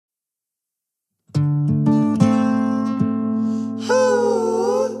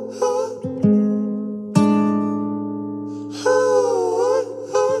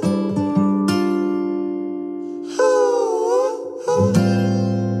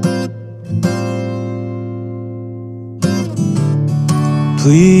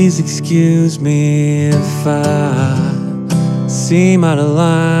Please excuse me if I seem out of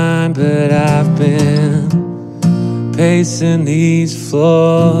line, but I've been pacing these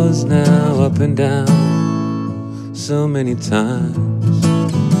floors now up and down so many times.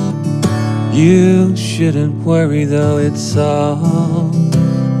 You shouldn't worry though, it's all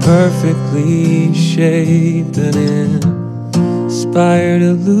perfectly shaped, an inspired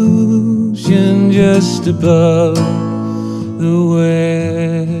illusion just above the waist.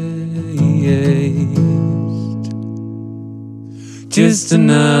 Just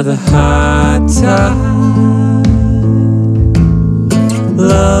another high tide,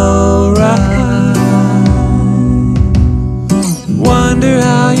 low ride. Wonder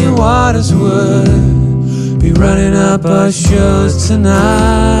how your waters would be running up our shows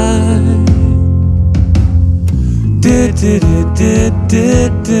tonight. Did did it did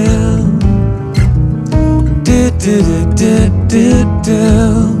did did did did did did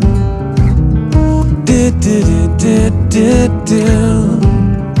did did did did did.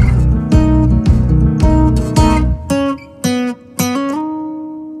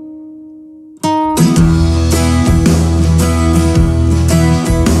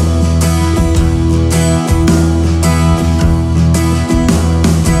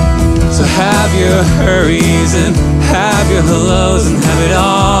 So have your hurries and have your hellos and have it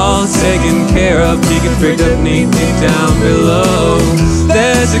all taken care of. Keep it picked up neatly down below.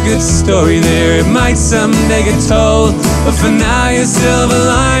 There's a good story there, it might someday get told, but for now your silver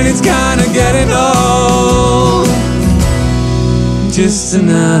lining's kinda getting old. Just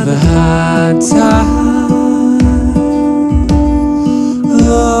another high tide,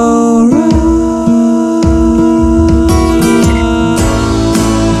 low ride.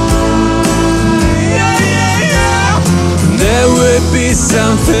 There would be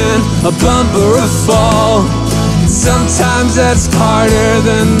something, a bump or a fall. Sometimes that's harder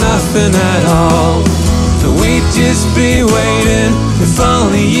than nothing at all. So we'd just be waiting, if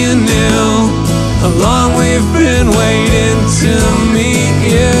only you knew how long we've been waiting to meet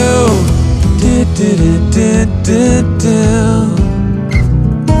you. Did did it did did did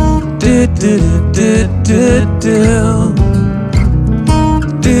did did did did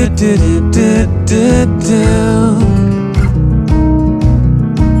did did did did did.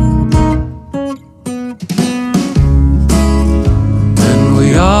 We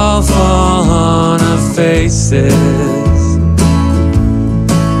all fall on our faces,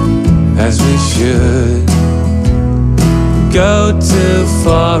 as we should. Go to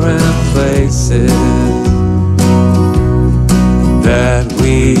foreign places that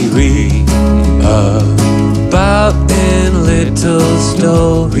we read about in little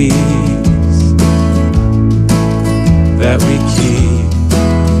stories that we keep,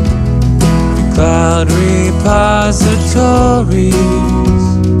 cloud repositories.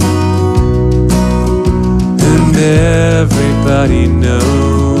 And everybody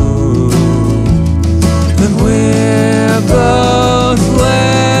knows that we're both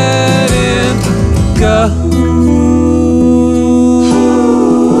letting go.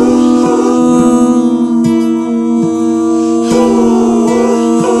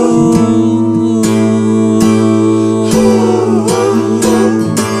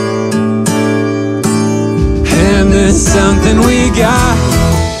 And there's something we got,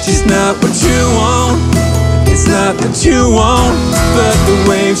 just not what you want. It's not that you want, but the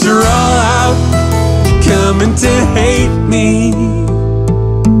waves are all out. You're coming to hate me.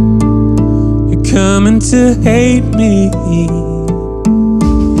 You're coming to hate me.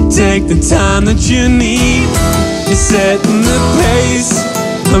 Take the time that you need. You're setting the pace.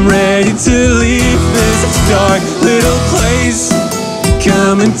 I'm ready to leave this dark little place. You're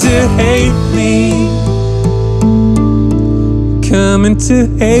coming to hate me. You're coming to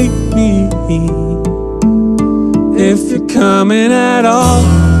hate me. If you're coming at all.